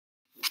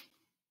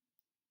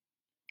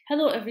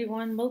Hello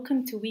everyone,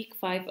 welcome to week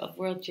 5 of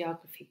World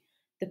Geography.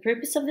 The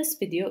purpose of this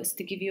video is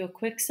to give you a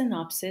quick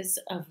synopsis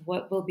of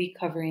what we'll be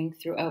covering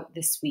throughout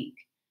this week.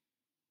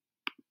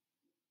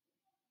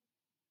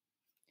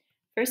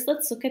 First,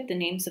 let's look at the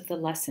names of the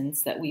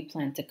lessons that we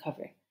plan to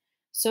cover.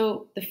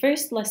 So the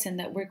first lesson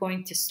that we're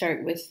going to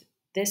start with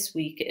this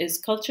week is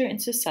Culture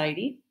and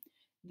Society.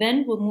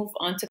 Then we'll move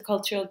on to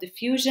Cultural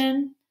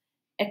Diffusion,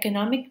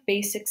 Economic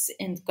Basics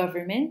in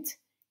Government,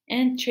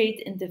 and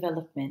Trade and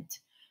Development.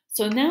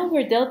 So now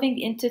we're delving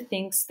into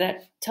things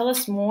that tell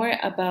us more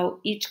about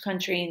each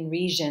country and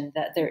region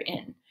that they're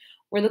in.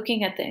 We're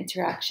looking at the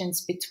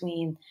interactions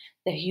between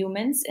the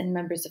humans and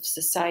members of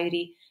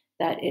society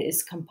that it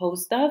is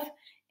composed of,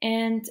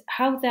 and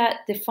how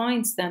that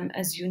defines them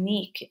as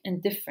unique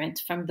and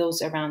different from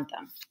those around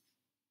them.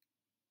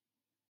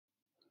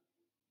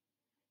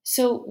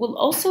 So we'll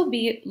also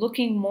be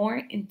looking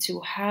more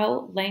into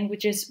how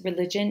languages,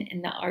 religion,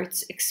 and the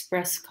arts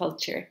express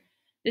culture.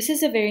 This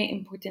is a very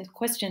important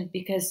question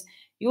because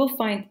you will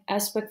find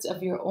aspects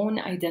of your own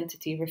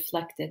identity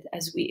reflected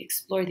as we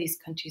explore these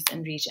countries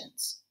and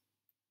regions.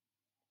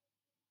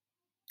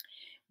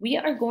 We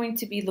are going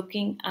to be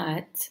looking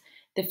at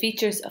the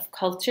features of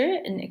culture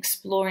and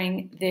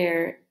exploring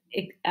their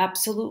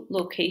absolute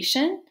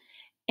location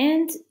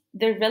and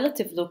their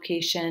relative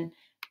location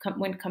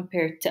when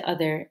compared to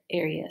other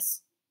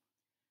areas.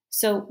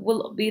 So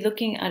we'll be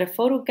looking at a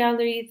photo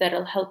gallery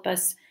that'll help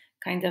us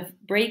kind of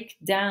break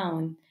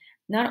down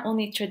not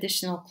only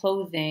traditional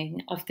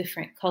clothing of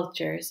different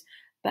cultures,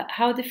 but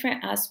how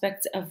different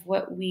aspects of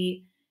what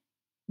we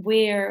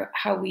wear,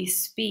 how we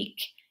speak,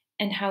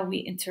 and how we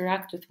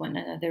interact with one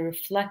another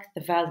reflect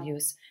the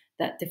values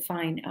that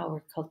define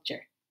our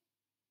culture.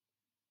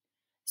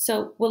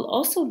 So we'll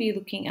also be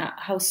looking at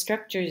how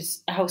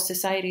societies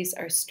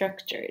are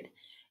structured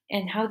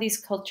and how these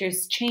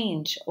cultures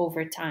change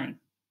over time.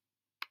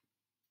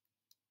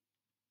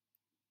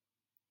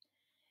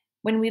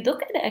 When we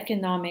look at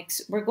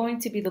economics, we're going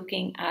to be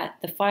looking at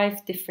the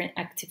 5 different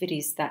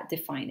activities that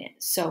define it.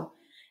 So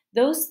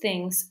those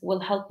things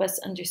will help us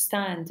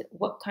understand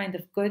what kind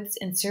of goods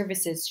and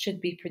services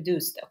should be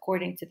produced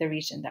according to the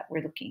region that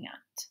we're looking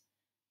at.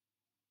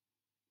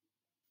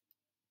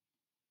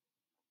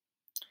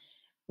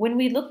 When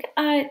we look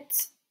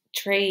at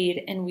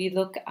trade and we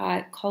look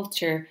at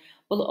culture,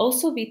 we'll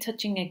also be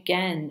touching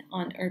again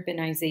on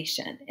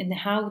urbanization and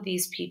how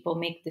these people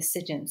make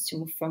decisions to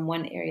move from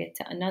one area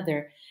to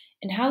another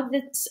and how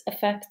this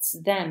affects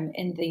them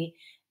and the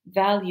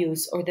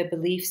values or the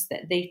beliefs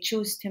that they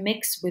choose to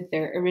mix with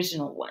their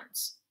original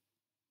ones.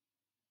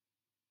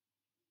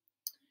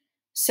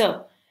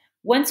 So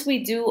once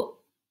we do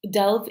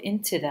delve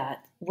into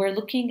that, we're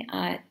looking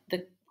at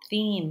the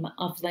theme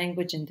of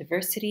language and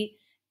diversity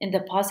and the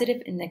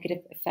positive and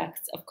negative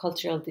effects of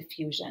cultural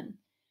diffusion.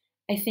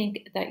 I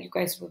think that you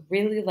guys would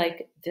really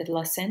like the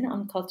lesson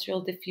on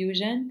cultural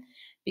diffusion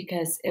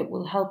because it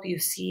will help you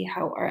see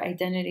how our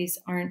identities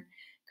aren't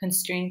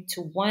constrained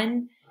to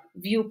one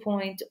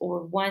viewpoint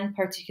or one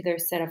particular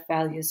set of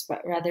values,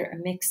 but rather a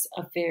mix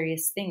of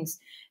various things,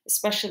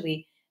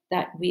 especially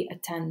that we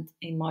attend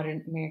a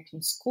modern American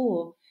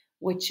school,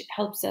 which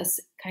helps us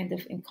kind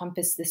of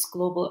encompass this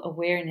global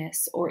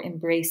awareness or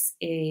embrace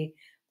a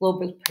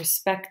global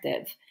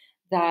perspective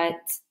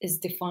that is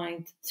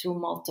defined through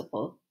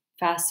multiple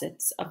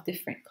facets of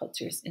different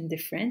cultures and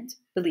different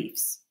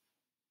beliefs.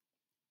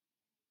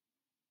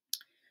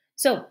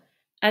 So,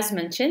 as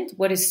mentioned,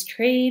 what is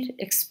trade?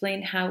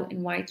 Explain how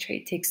and why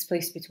trade takes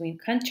place between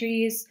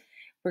countries.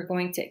 We're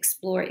going to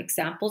explore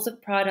examples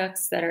of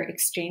products that are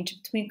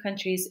exchanged between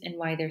countries and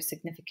why they're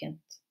significant.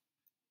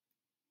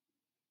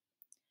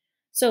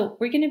 So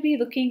we're going to be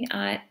looking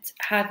at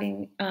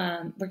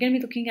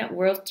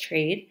world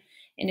trade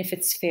and if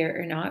it's fair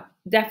or not.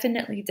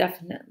 Definitely,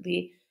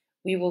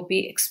 we will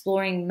be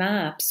exploring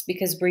maps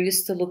because we're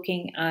used to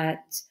looking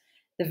at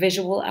the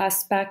visual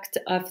aspect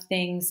of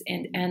things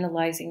and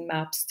analyzing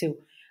maps to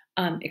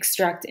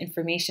extract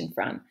information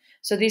from.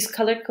 So these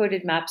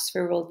color-coded maps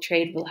for world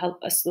trade will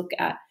help us look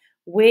at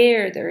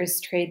where there is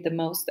trade the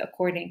most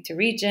according to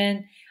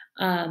region,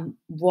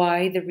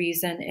 why the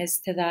reason is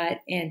to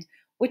that, and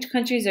which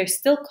countries are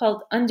still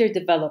called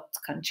underdeveloped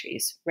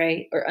countries,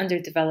 right? Or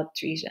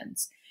underdeveloped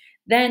regions.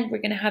 Then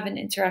we're going to have an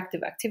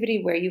interactive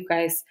activity where you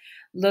guys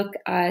look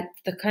at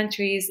the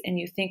countries and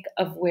you think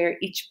of where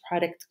each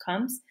product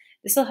comes.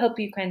 This will help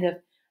you kind of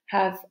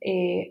have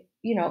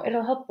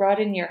it'll help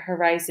broaden your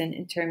horizon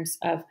in terms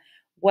of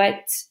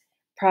what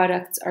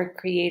products are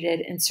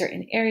created in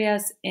certain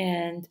areas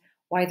and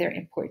why they're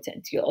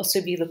important. You'll also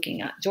be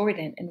looking at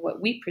Jordan and what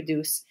we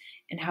produce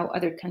and how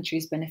other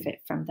countries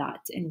benefit from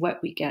that and what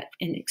we get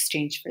in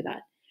exchange for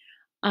that.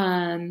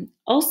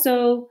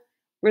 Also,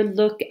 we'll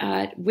look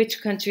at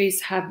which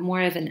countries have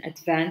more of an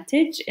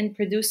advantage in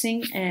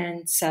producing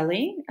and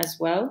selling as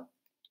well.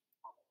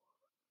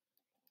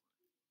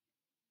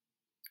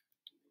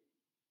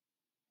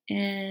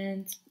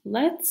 And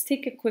let's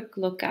take a quick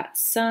look at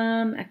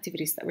some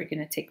activities that we're going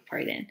to take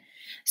part in.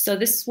 So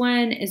this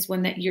one is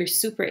one that you're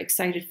super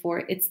excited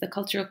for. It's the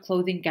Cultural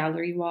Clothing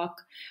Gallery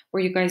Walk,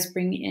 where you guys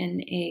bring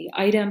in a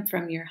item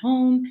from your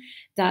home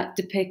that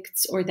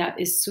depicts or that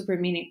is super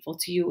meaningful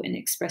to you in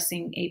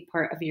expressing a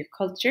part of your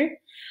culture.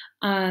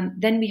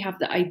 Then we have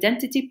the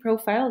identity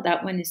profile.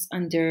 That one is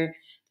under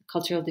the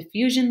cultural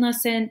diffusion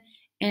lesson,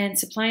 and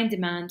supply and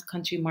demand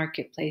country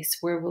marketplace,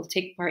 where we'll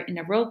take part in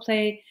a role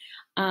play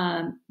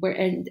where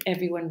and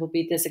everyone will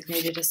be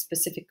designated a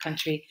specific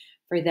country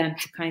for them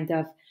to kind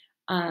of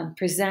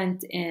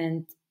present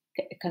and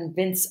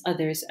convince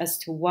others as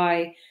to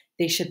why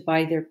they should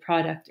buy their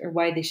product or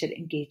why they should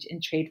engage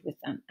in trade with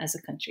them as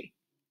a country.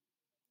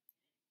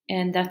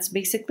 And that's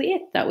basically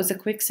it. That was a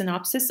quick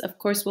synopsis. Of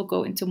course, we'll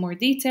go into more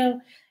detail.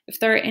 If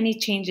there are any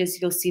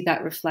changes, you'll see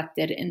that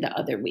reflected in the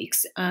other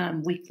week's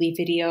weekly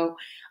video.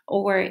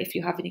 Or if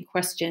you have any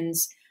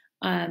questions,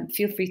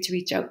 feel free to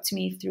reach out to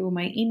me through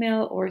my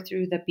email or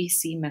through the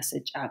BC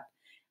Message app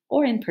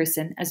or in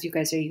person, as you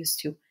guys are used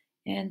to.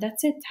 And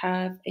that's it.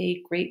 Have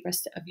a great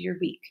rest of your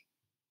week.